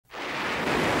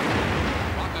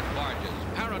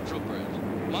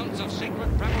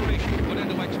secret preparation put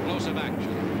into explosive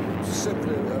action.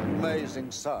 Simply an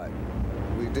amazing sight.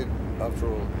 We did,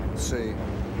 after all, see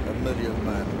 1 million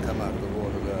men come out of the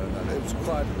water there, and it was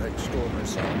quite an extraordinary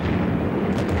sight.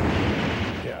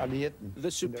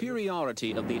 The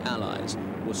superiority of the Allies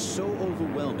was so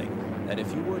overwhelming that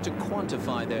if you were to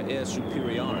quantify their air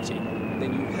superiority,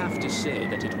 then you have to say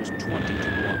that it was 20 to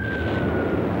 1.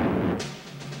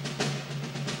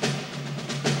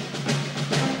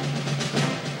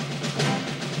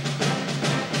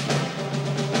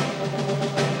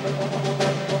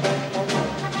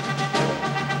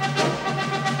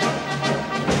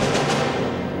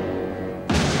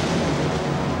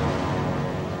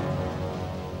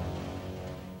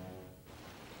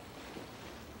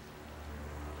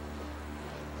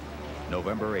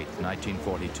 November 8,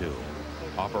 1942.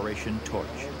 Operation Torch.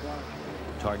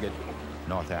 Target,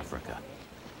 North Africa.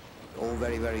 All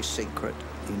very, very secret.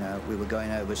 You know, we were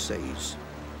going overseas.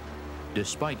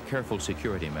 Despite careful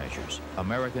security measures,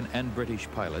 American and British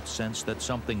pilots sense that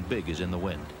something big is in the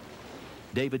wind.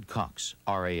 David Cox,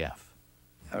 RAF.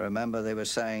 I remember they were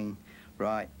saying,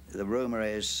 right, the rumor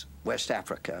is West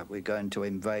Africa. We're going to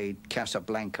invade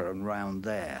Casablanca and round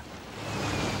there.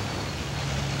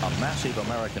 A massive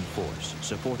American force,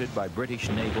 supported by British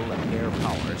naval and air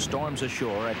power, storms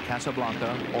ashore at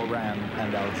Casablanca, Oran,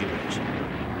 and Algiers.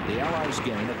 The Allies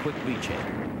gain a quick beachhead,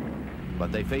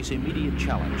 but they face immediate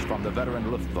challenge from the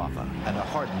veteran Luftwaffe and a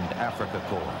hardened Africa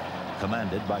Corps,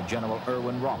 commanded by General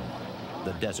Erwin Rommel,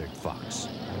 the Desert Fox.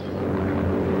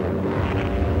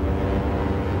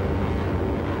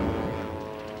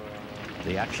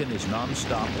 The action is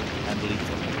non-stop and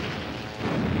lethal.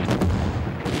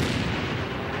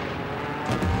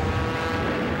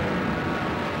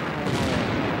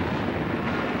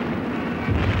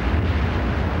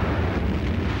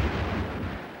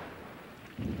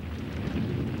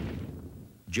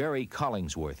 Jerry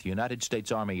Collingsworth, United States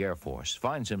Army Air Force,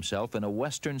 finds himself in a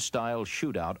Western-style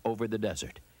shootout over the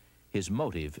desert. His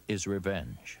motive is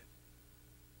revenge.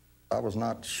 I was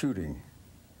not shooting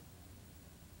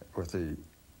with the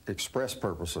express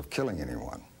purpose of killing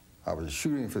anyone. I was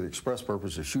shooting for the express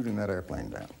purpose of shooting that airplane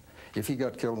down. If he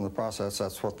got killed in the process,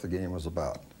 that's what the game was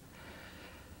about.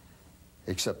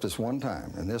 Except this one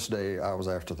time, and this day I was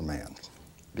after the man,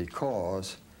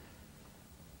 because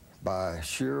by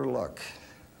sheer luck,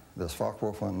 this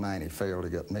Focke-Wulf 190 failed to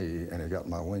get me, and it got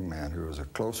my wingman, who was a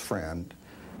close friend.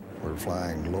 We were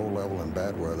flying low level in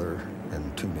bad weather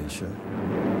in Tunisia.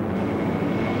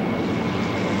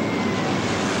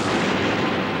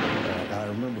 And I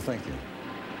remember thinking,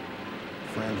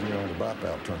 friends, you know, about to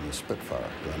outturn the Spitfire,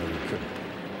 because I knew you couldn't.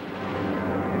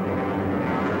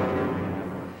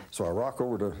 So I rock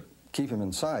over to keep him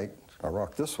in sight. I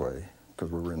rock this way,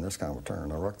 because we were in this kind of a turn.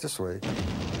 I rock this way,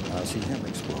 and I see him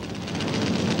explode.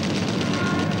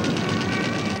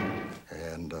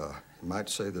 And you might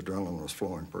say the adrenaline was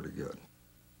flowing pretty good.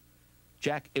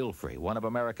 Jack Ilfrey, one of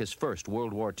America's first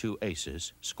World War II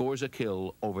aces, scores a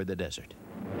kill over the desert.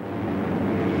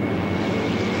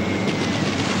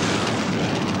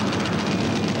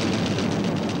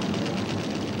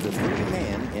 The 3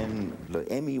 men in the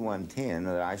ME-110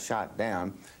 that I shot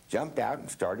down jumped out and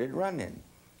started running.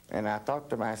 And I thought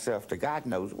to myself, to God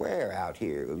knows where out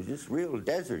here. It was just real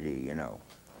deserty, you know.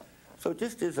 So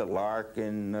just as a lark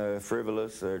and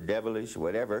frivolous or devilish,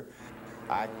 whatever,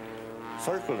 I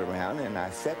circled around and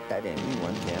I set that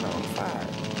ME-110 on fire.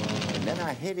 And then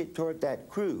I headed toward that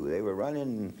crew. They were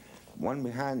running one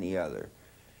behind the other.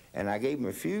 And I gave them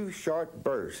a few short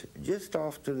bursts just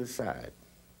off to the side.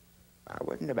 I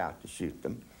wasn't about to shoot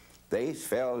them. They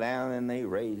fell down and they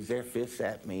raised their fists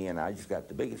at me, and I just got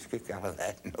the biggest kick out of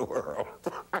that in the world.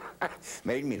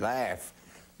 Made me laugh.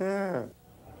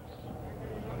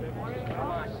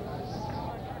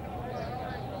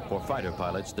 For fighter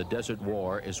pilots, the desert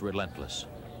war is relentless.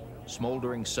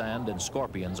 Smoldering sand and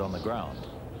scorpions on the ground,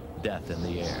 death in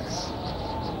the air.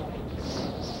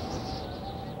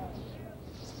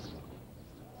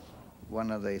 One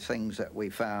of the things that we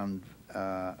found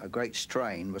a great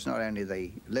strain was not only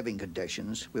the living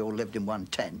conditions. We all lived in one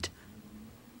tent,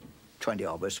 20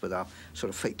 of us with our sort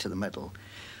of feet to the middle,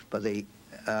 but the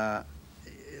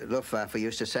Luftwaffe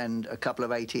used to send a couple of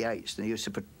 88s, and they used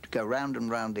to go round and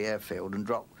round the airfield and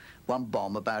drop one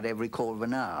bomb about every quarter of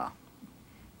an hour.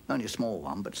 Only a small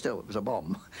one, but still, it was a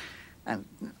bomb. And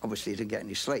obviously, didn't get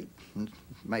any sleep. And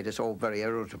made us all very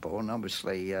irritable, and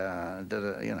obviously, you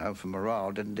know, for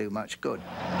morale, didn't do much good.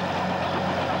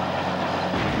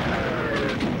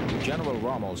 General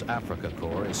Rommel's Africa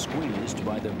Corps is squeezed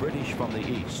by the British from the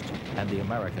east and the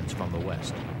Americans from the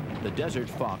west. The Desert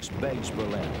Fox begs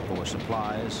Berlin for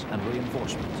supplies and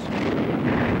reinforcements.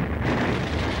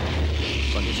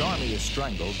 But his army is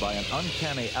strangled by an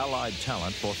uncanny Allied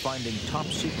talent for finding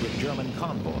top-secret German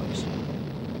convoys.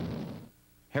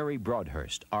 Harry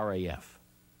Broadhurst, RAF.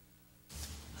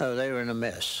 Oh, they were in a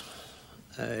mess.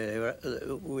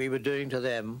 We were doing to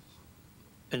them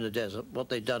in the desert what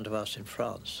they'd done to us in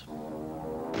France.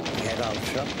 We had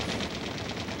Ultra,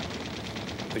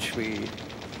 which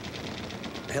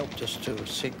helped us to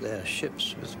sink their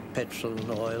ships with petrol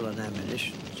and oil and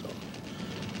ammunition and so on.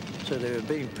 So they were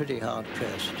being pretty hard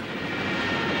pressed.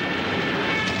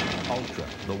 Ultra,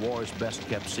 the war's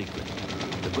best-kept secret.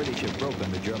 The British have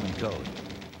broken the German code.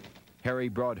 Harry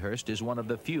Broadhurst is one of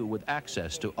the few with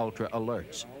access to Ultra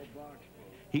alerts.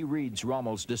 He reads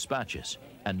Rommel's dispatches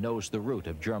and knows the route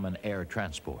of German air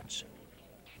transports.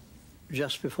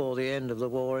 Just before the end of the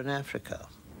war in Africa,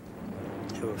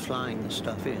 they were flying the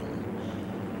stuff in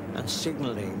and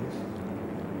signaling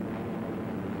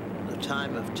the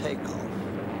time of takeoff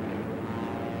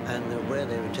and where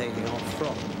they were taking off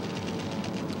from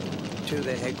to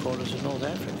their headquarters in North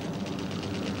Africa.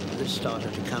 This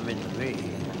started to come into me,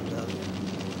 and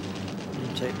it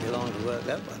didn't take me long to work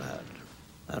that one out.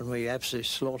 And we absolutely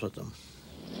slaughtered them.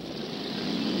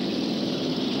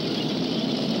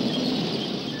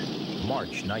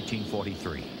 March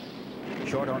 1943.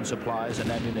 Short on supplies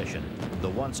and ammunition, the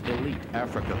once elite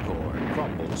Africa Corps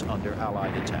crumbles under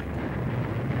Allied attack.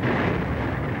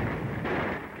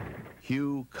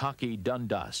 Hugh "Cocky"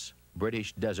 Dundas,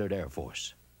 British Desert Air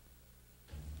Force.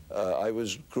 I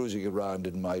was cruising around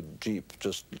in my Jeep,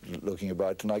 just looking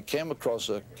about, and I came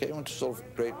into sort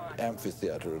of great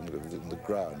amphitheater in the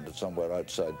ground somewhere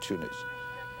outside Tunis.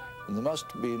 And there must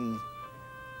have been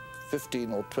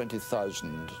 15 or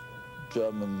 20,000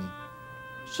 German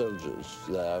soldiers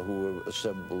there who were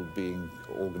assembled, being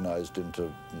organized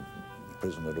into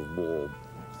prisoner of war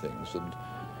things.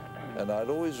 And I'd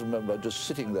always remember just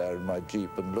sitting there in my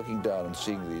Jeep and looking down and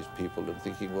seeing these people and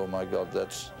thinking, well, my God,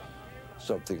 that's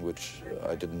something which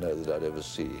I didn't know that I'd ever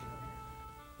see.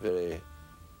 Very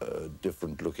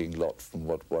different looking lot from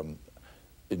what one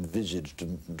envisaged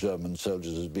German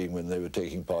soldiers as being when they were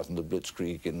taking part in the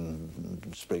Blitzkrieg in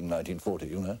spring 1940,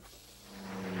 you know.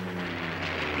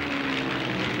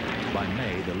 By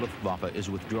May, the Luftwaffe is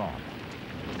withdrawn.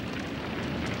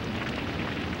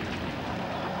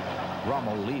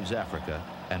 Rommel leaves Africa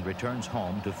and returns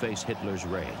home to face Hitler's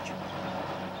rage.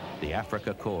 The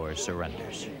Africa Corps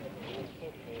surrenders.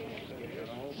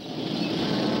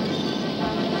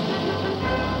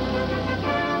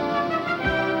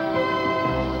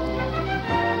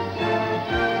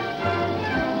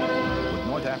 With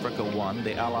North Africa won,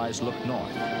 the Allies look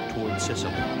north toward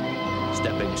Sicily,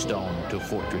 stepping stone to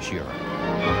Fortress Europe.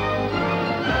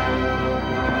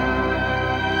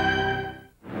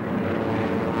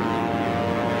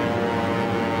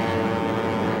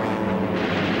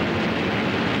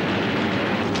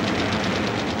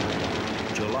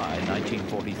 July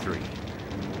 1943.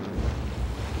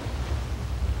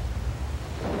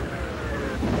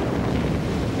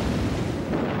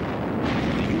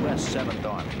 The U.S. 7th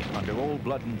Army, under Old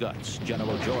Blood and Guts,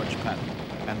 General George Patton,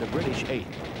 and the British 8th,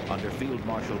 under Field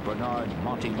Marshal Bernard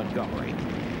 "Monty" Montgomery,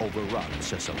 overrun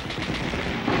Sicily.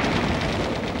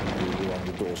 We were on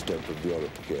the doorstep of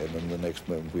Europe again, and the next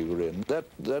moment we were in.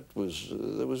 There was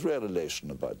real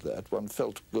elation about that. One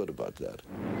felt good about that.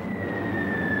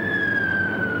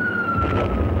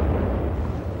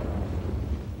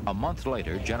 A month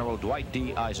later, General Dwight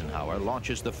D. Eisenhower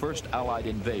launches the first Allied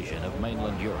invasion of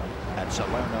mainland Europe at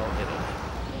Salerno, Italy.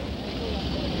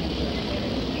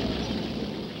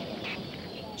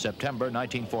 September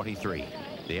 1943.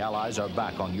 The Allies are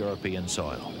back on European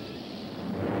soil.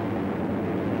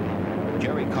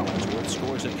 Jerry Collinsworth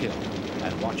scores a kill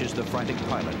and watches the frantic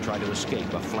pilot try to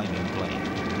escape a flaming plane.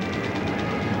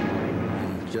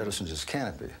 Jettisons his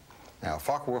canopy. Now, a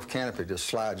Focke-Wulf canopy just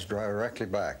slides directly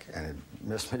back, and it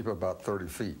missed me by about 30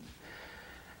 feet.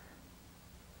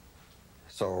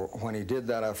 So when he did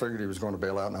that, I figured he was going to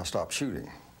bail out, and I stopped shooting.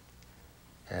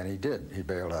 And he did. He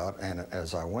bailed out, and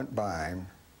as I went by him,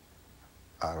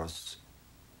 I was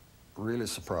really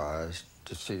surprised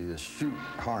to see his chute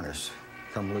harness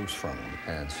come loose from him.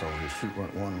 And so his chute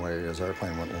went one way, his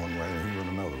airplane went one way, and he went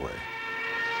another way.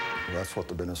 Well, that's what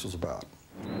the business was about.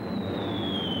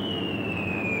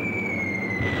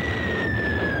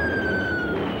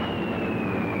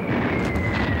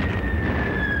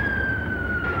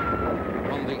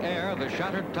 From the air, the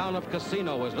shattered town of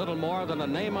Cassino was little more than a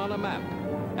name on a map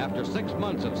after 6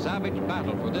 months of savage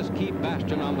battle for this key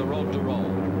bastion on the road to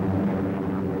Rome.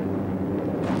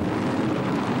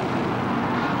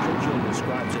 Churchill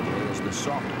describes Italy as the the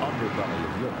soft underbelly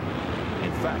of Europe.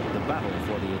 In fact, the battle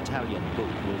for the Italian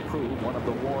boot will prove one of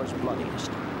the war's bloodiest.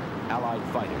 Allied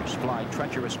fighters fly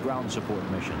treacherous ground support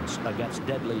missions against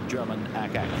deadly German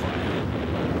ack-ack fire.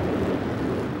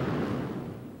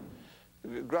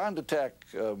 Ground attack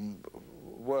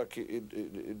work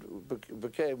it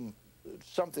became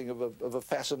something of a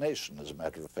fascination, as a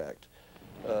matter of fact.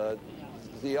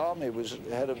 The army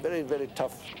had a very, very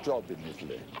tough job in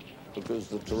Italy because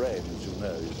the terrain, as you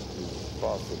know, is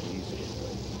far from easy.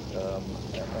 And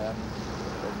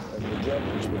the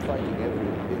Germans were fighting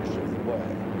every inch of the way.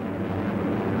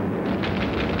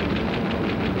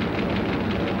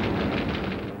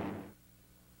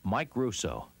 Mike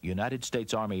Russo, United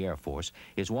States Army Air Force,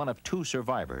 is one of 2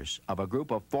 survivors of a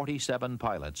group of 47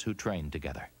 pilots who trained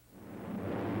together.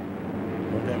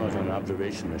 One time I was on an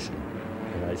observation mission,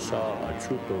 and I saw a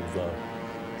troop of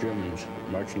Germans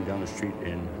marching down the street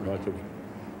in north of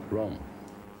Rome.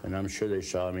 And I'm sure they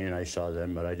saw me and I saw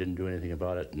them, but I didn't do anything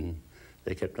about it, and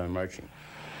they kept on marching.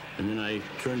 And then I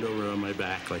turned over on my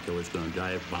back like I was going to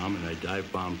dive bomb, and I dive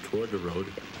bombed toward the road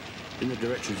in the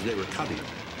directions they were coming.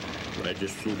 I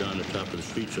just flew down the top of the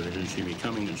street so they didn't see me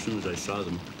coming. As soon as I saw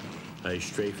them, I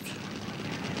strafed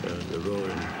the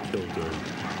road and killed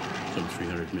some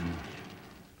 300 men.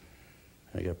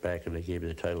 I got back and they gave me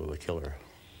the title of a killer.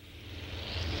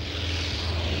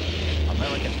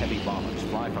 American heavy bombers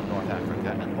fly from North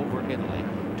Africa and over Italy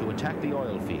to attack the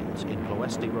oil fields in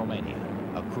Ploesti, Romania,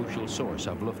 a crucial source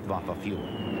of Luftwaffe fuel.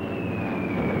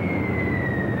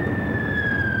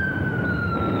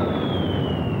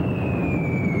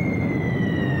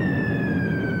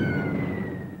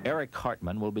 Eric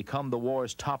Hartmann will become the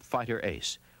war's top fighter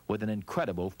ace with an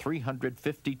incredible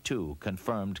 352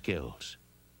 confirmed kills.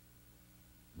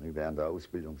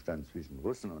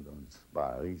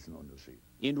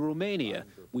 In Romania,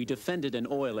 we defended an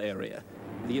oil area.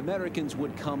 The Americans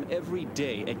would come every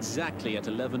day exactly at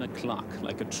 11 o'clock,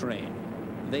 like a train.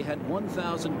 They had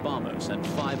 1,000 bombers and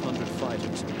 500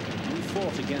 fighters. We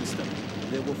fought against them.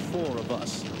 There were 4 of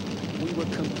us. We were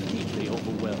completely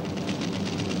overwhelmed.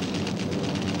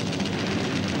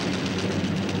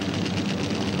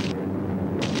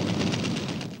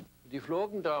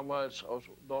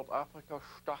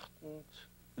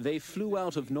 They flew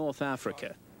out of North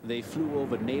Africa. They flew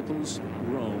over Naples,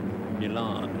 Rome,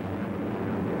 Milan.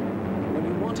 When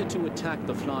we wanted to attack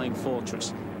the flying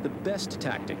fortress, the best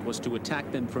tactic was to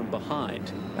attack them from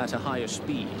behind at a higher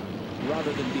speed,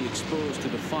 rather than be exposed to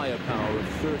the firepower of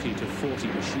 30 to 40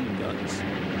 machine guns.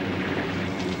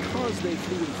 Because they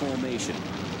flew in formation,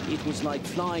 it was like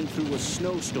flying through a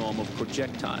snowstorm of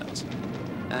projectiles,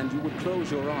 and you would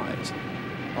close your eyes.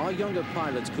 Our younger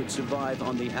pilots could survive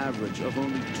on the average of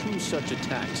only 2 such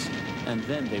attacks, and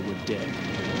then they were dead.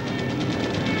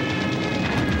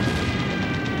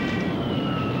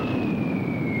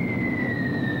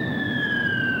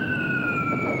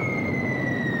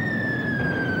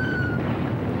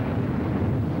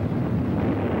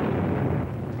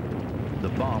 The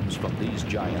bombs from these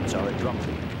giants are a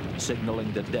drumbeat,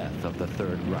 signaling the death of the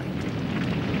Third Reich.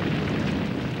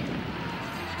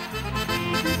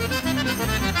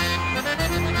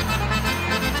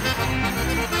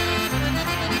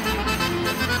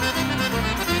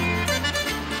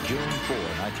 June 4,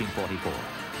 1944.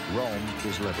 Rome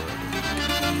is liberated.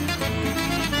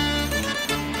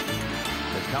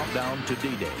 The countdown to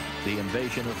D-Day, the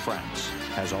invasion of France,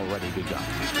 has already begun.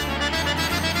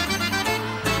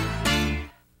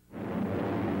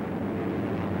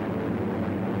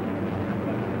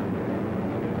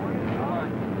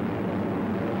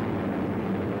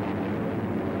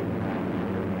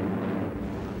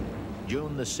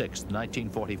 June the 6th,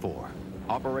 1944.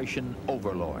 Operation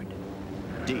Overlord.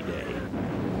 D-Day.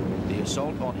 The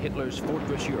assault on Hitler's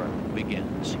fortress Europe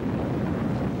begins.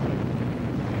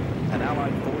 An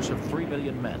Allied force of 3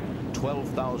 million men,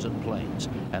 12,000 planes,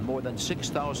 and more than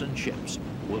 6,000 ships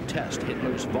will test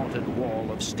Hitler's vaunted wall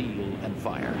of steel and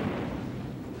fire.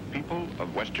 People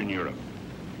of Western Europe.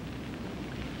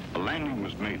 A landing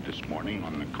was made this morning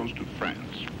on the coast of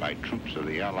France by troops of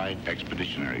the Allied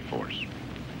Expeditionary Force.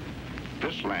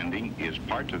 This landing is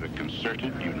part of the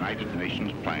concerted United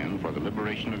Nations plan for the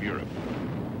liberation of Europe.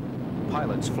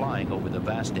 Pilots flying over the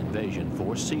vast invasion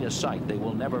force see a sight they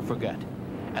will never forget.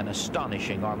 An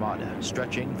astonishing armada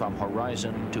stretching from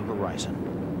horizon to horizon.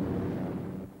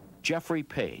 Jeffrey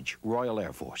Page, Royal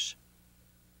Air Force.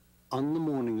 On the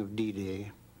morning of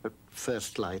D-Day, at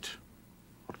first light,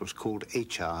 what was called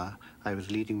HR, I was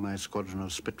leading my squadron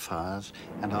of Spitfires,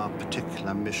 and our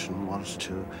particular mission was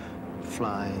to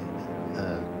fly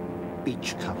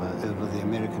beach cover over the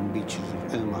American beaches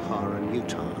of Omaha and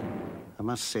Utah. I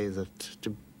must say that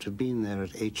to To have been there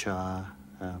at HR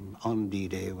on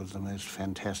D-Day was the most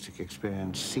fantastic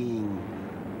experience, seeing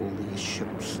all these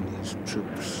ships and these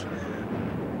troops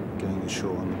going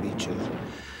ashore on the beaches.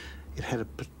 It had a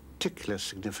particular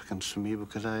significance for me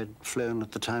because I had flown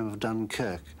at the time of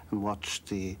Dunkirk and watched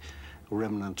the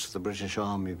remnants of the British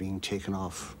Army being taken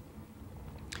off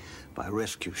by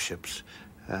rescue ships.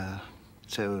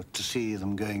 So to see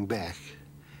them going back,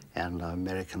 and our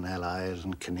American allies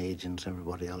and Canadians,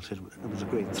 everybody else, it was a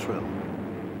great thrill.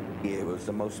 It was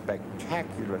the most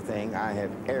spectacular thing I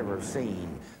have ever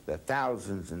seen. The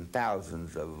thousands and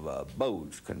thousands of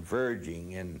boats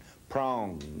converging in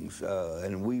prongs,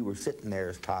 and we were sitting there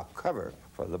as top cover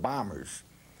for the bombers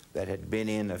that had been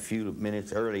in a few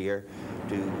minutes earlier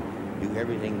to do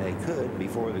everything they could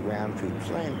before the ground troops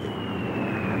landed.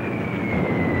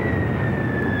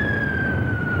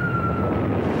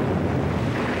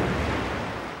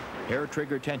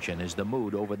 Air-trigger tension is the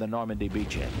mood over the Normandy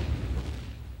beachhead.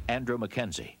 Andrew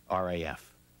Mackenzie,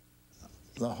 RAF.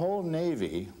 The whole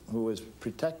Navy, who was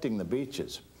protecting the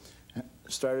beaches,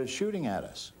 started shooting at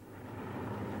us.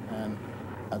 And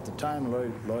at the time,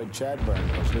 Lloyd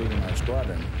Chadbourne was leading our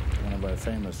squadron, one of our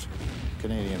famous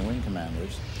Canadian wing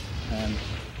commanders, and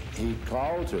he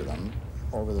called to them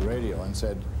over the radio and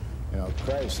said, you know,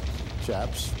 Christ,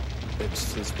 chaps,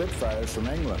 it's the Spitfires from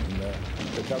England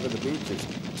to cover the beaches.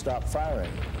 Stop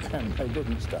firing. And they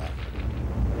didn't stop.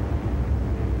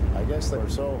 I guess they were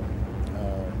so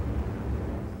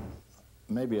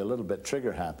maybe a little bit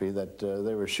trigger happy that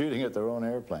they were shooting at their own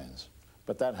airplanes.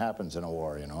 But that happens in a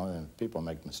war, you know, and people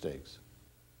make mistakes.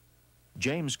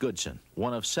 James Goodson,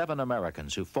 one of 7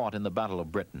 Americans who fought in the Battle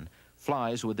of Britain,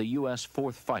 flies with the U.S.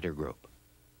 4th Fighter Group.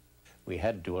 We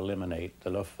had to eliminate the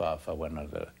Luftwaffe when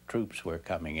the troops were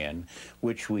coming in,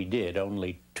 which we did.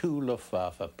 Only 2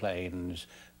 Luftwaffe planes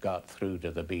got through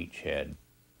to the beachhead.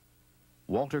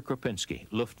 Walter Kropinski,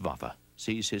 Luftwaffe,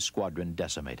 sees his squadron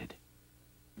decimated.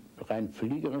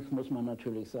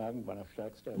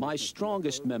 My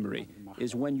strongest memory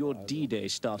is when your D-Day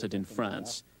started in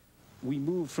France. We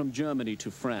moved from Germany to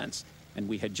France, and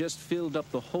we had just filled up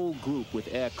the whole group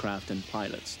with aircraft and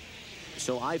pilots.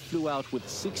 So I flew out with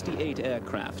 68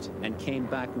 aircraft and came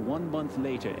back 1 month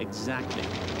later exactly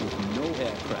with no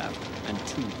aircraft and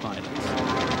 2 pilots.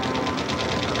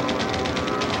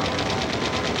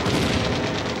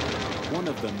 One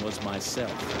of them was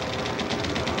myself.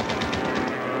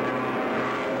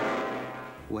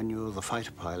 When you're the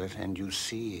fighter pilot and you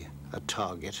see a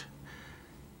target,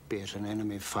 be it an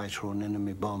enemy fighter or an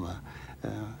enemy bomber,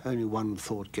 only one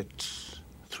thought gets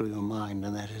through your mind,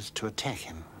 and that is to attack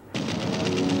him.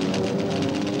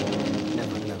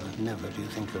 Never do you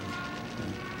think of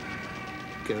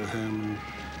go home and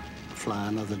fly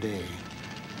another day.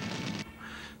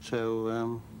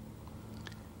 So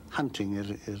hunting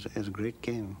is a great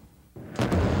game.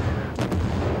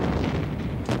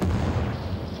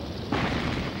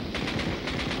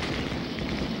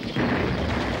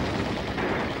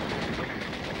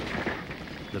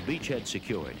 The beachhead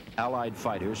secured, Allied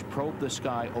fighters probe the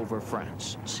sky over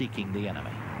France, seeking the enemy.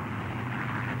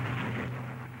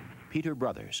 Peter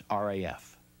Brothers,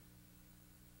 RAF.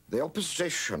 The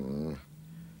opposition,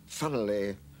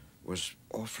 funnily, was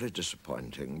awfully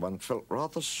disappointing. One felt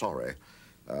rather sorry.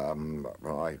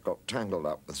 I got tangled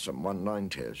up with some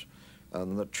 190s,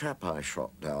 and the chap I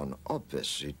shot down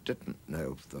obviously didn't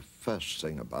know the first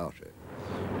thing about it.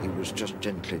 He was just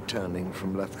gently turning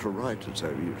from left to right as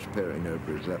though he was peering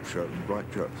over his left shirt and right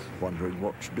shirt, wondering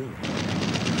what to do.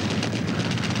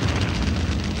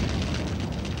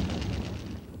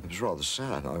 It was rather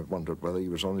sad. I wondered whether he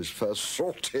was on his first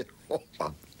sortie or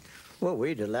what. Well,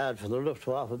 we'd allowed for the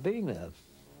Luftwaffe being there.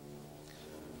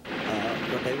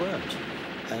 But they weren't.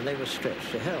 And they were stretched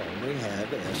to hell. And we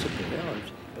had air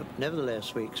superiority. But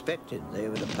nevertheless, we expected they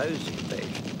would oppose the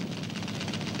invasion,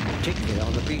 particularly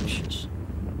on the beaches.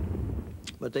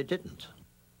 But they didn't.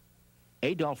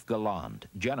 Adolf Galland,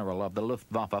 general of the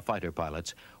Luftwaffe fighter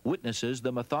pilots, witnesses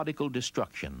the methodical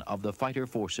destruction of the fighter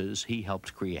forces he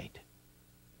helped create.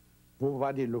 Where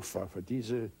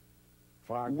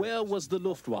was the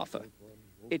Luftwaffe?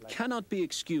 It cannot be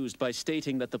excused by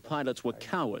stating that the pilots were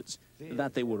cowards,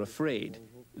 that they were afraid.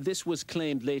 This was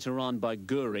claimed later on by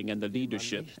Goering and the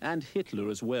leadership, and Hitler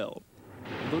as well.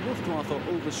 The Luftwaffe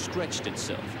overstretched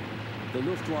itself. The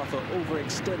Luftwaffe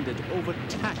overextended,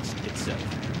 overtaxed itself.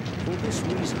 For this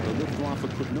reason, the Luftwaffe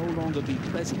could no longer be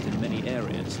present in many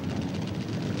areas.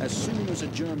 As soon as a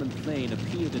German plane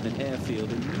appeared in an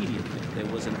airfield, immediately there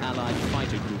was an Allied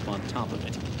fighter group on top of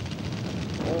it.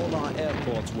 All our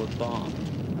airports were bombed,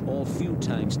 all fuel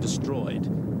tanks destroyed.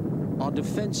 Our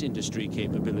defense industry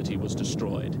capability was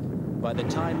destroyed. By the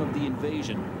time of the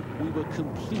invasion, we were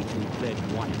completely bled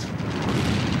white.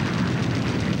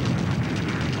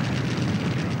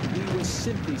 We were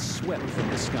simply swept from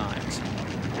the skies.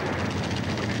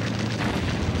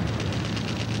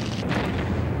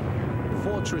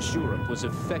 Fortress Europe was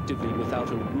effectively without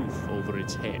a roof over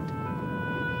its head.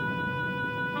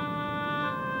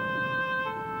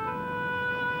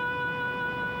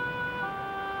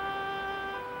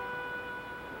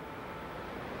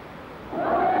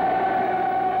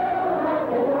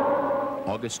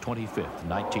 August 25th,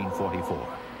 1944.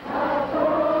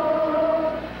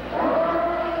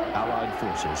 Allied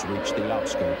forces reached the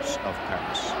outskirts of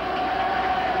Paris.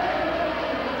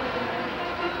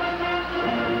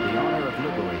 The honor of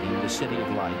liberating the City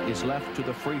of Light is left to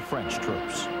the Free French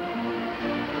troops.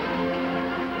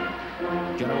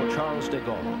 General Charles de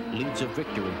Gaulle leads a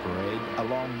victory parade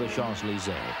along the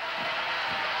Champs-Élysées.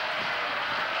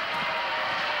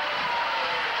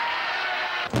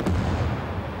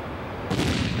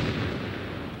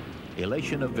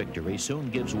 Elation of victory soon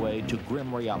gives way to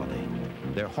grim reality.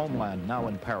 Their homeland now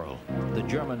in peril, the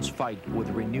Germans fight with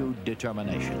renewed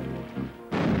determination.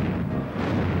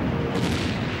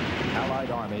 Allied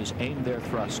armies aim their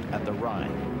thrust at the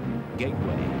Rhine,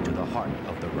 gateway to the heart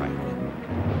of the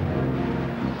Reich.